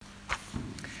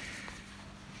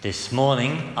This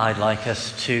morning, I'd like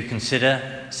us to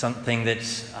consider something that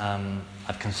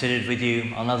I've considered with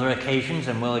you on other occasions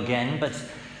and will again, but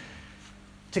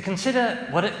to consider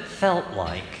what it felt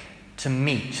like to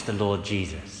meet the Lord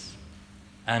Jesus.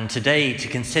 And today, to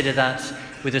consider that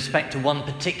with respect to one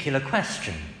particular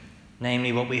question,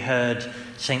 namely what we heard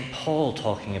St. Paul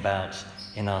talking about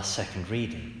in our second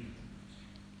reading.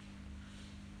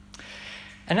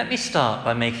 And let me start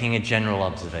by making a general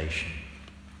observation.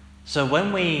 So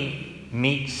when we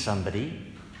meet somebody,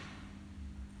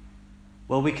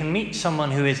 well, we can meet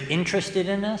someone who is interested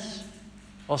in us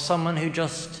or someone who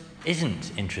just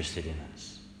isn't interested in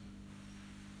us.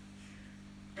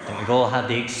 I think we've all had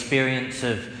the experience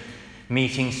of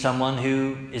meeting someone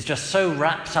who is just so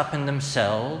wrapped up in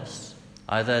themselves,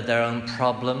 either their own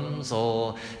problems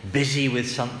or busy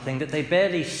with something, that they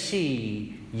barely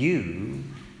see you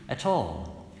at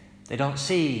all. They don't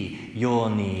see your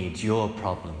needs, your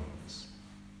problems.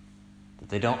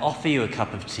 They don't offer you a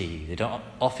cup of tea. They don't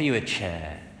offer you a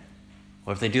chair.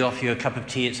 Or if they do offer you a cup of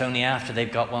tea, it's only after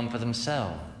they've got one for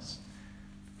themselves.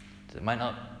 They might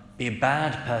not be a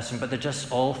bad person, but they're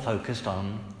just all focused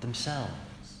on themselves.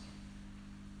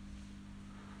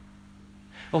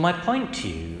 Well, my point to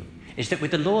you is that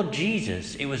with the Lord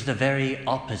Jesus, it was the very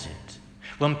opposite.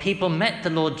 When people met the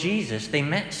Lord Jesus, they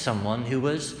met someone who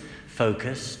was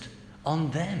focused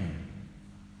on them.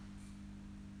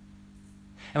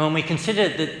 And when we consider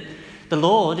that the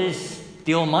Lord is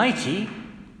the Almighty,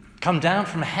 come down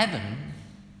from heaven,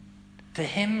 for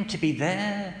him to be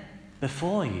there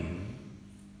before you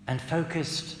and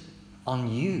focused on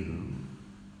you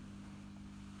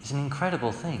is an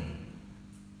incredible thing.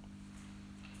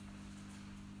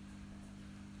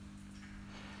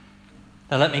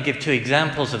 Now let me give two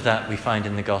examples of that we find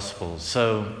in the Gospels.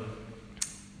 So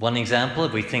one example,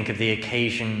 if we think of the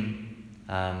occasion,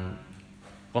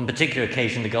 one particular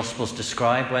occasion the Gospels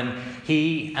describe when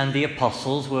he and the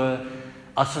apostles were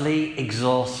utterly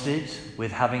exhausted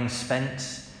with having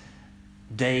spent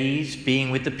days being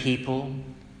with the people,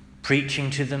 preaching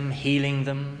to them, healing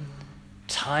them,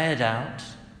 tired out.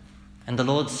 And the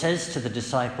Lord says to the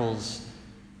disciples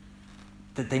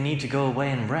that they need to go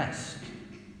away and rest.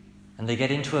 And they get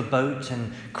into a boat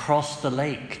and cross the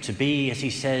lake to be, as he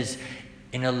says,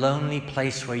 in a lonely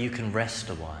place where you can rest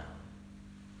a while.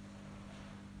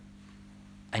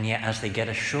 And yet as they get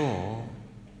ashore,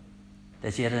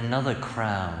 there's yet another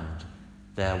crowd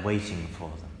there waiting for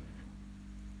them.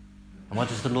 And what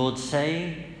does the Lord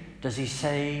say? Does he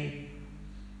say,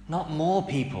 "Not more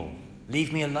people,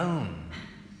 leave me alone"?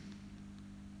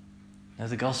 No,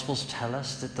 the Gospels tell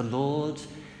us that the Lord's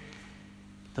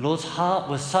heart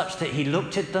was such that he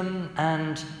looked at them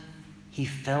and he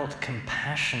felt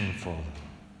compassion for them.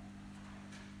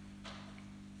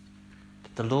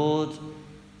 The Lord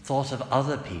thought of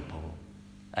other people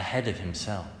ahead of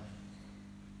himself.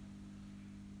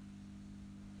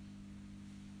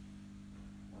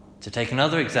 To take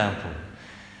another example,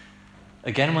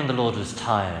 again when the Lord was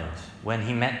tired, when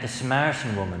he met the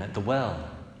Samaritan woman at the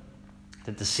well,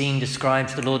 that the scene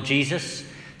describes the Lord Jesus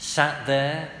sat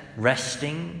there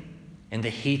resting in the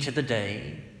heat of the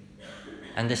day,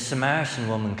 and this Samaritan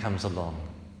woman comes along.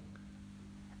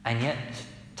 And yet,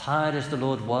 tired as the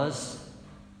Lord was,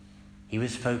 he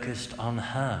was focused on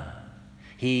her.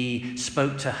 He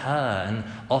spoke to her and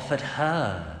offered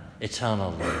her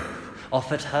eternal life,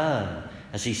 offered her,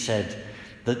 as he said,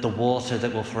 that the water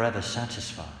that will forever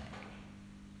satisfy.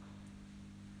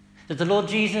 That the Lord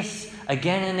Jesus,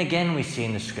 again and again we see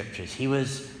in the scriptures, he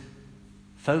was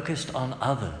focused on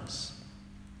others,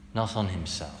 not on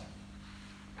himself.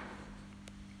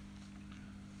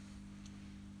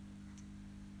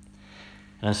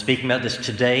 And I'm speaking about this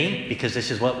today because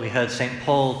this is what we heard St.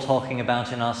 Paul talking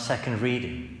about in our second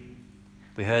reading.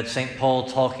 We heard St. Paul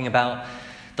talking about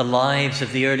the lives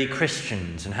of the early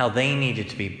Christians and how they needed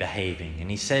to be behaving.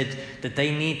 And he said that they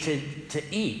needed to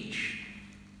each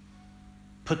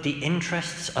put the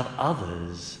interests of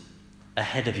others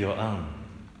ahead of your own.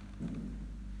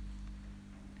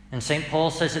 And St. Paul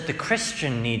says that the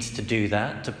Christian needs to do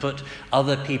that, to put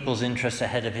other people's interests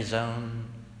ahead of his own.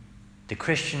 The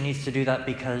Christian needs to do that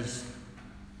because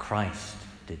Christ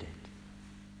did it.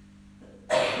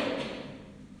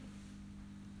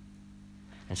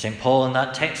 And St. Paul in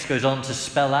that text goes on to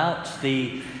spell out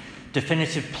the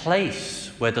definitive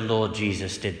place where the Lord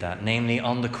Jesus did that, namely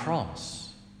on the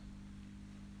cross.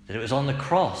 That it was on the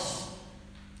cross.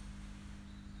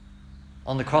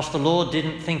 On the cross, the Lord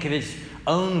didn't think of his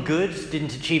own good,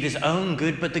 didn't achieve his own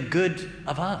good, but the good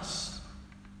of us.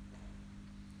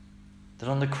 That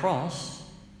on the cross,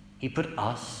 he put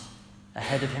us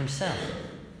ahead of himself.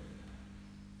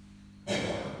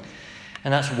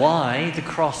 And that's why the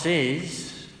cross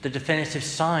is the definitive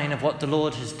sign of what the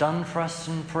Lord has done for us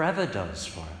and forever does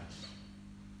for us.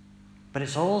 But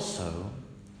it's also,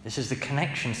 this is the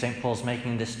connection St. Paul's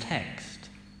making in this text,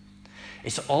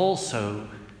 it's also,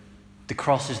 the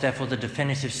cross is therefore the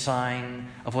definitive sign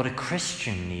of what a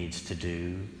Christian needs to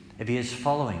do if he is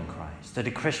following Christ. That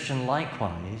a Christian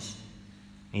likewise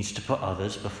needs to put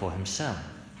others before himself.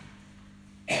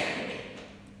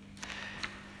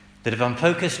 That if I'm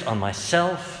focused on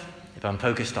myself, if I'm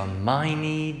focused on my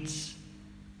needs,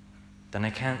 then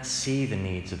I can't see the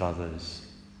needs of others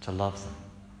to love them.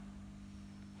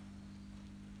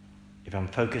 If I'm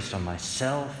focused on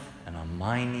myself and on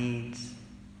my needs,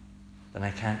 then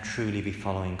I can't truly be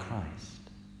following Christ.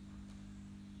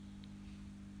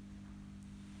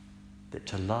 That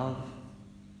to love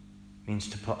means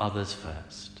to put others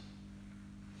first.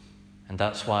 And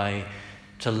that's why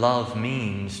to love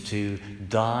means to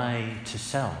die to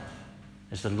self,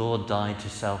 as the Lord died to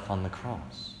self on the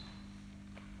cross.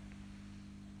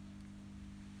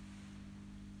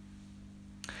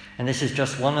 And this is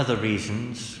just one of the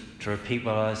reasons, to repeat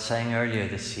what I was saying earlier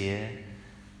this year,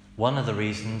 one of the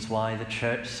reasons why the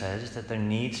church says that there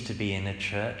needs to be in a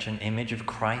church an image of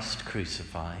Christ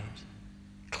crucified,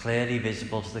 clearly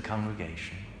visible to the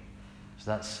congregation.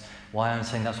 So that's why I'm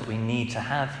saying that's what we need to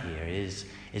have here, is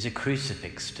a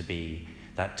crucifix to be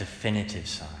that definitive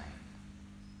sign.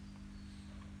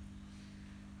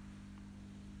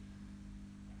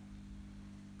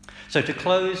 So to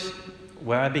close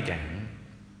where I began,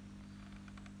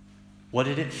 what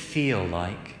did it feel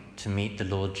like to meet the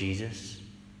Lord Jesus?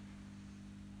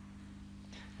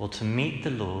 Well, to meet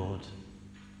the Lord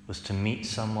was to meet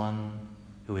someone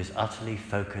who is utterly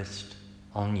focused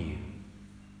on you,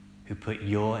 who put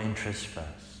your interests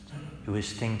first, who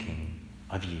is thinking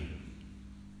of you,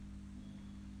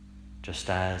 just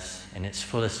as, in its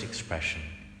fullest expression,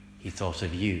 he thought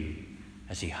of you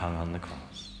as he hung on the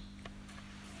cross.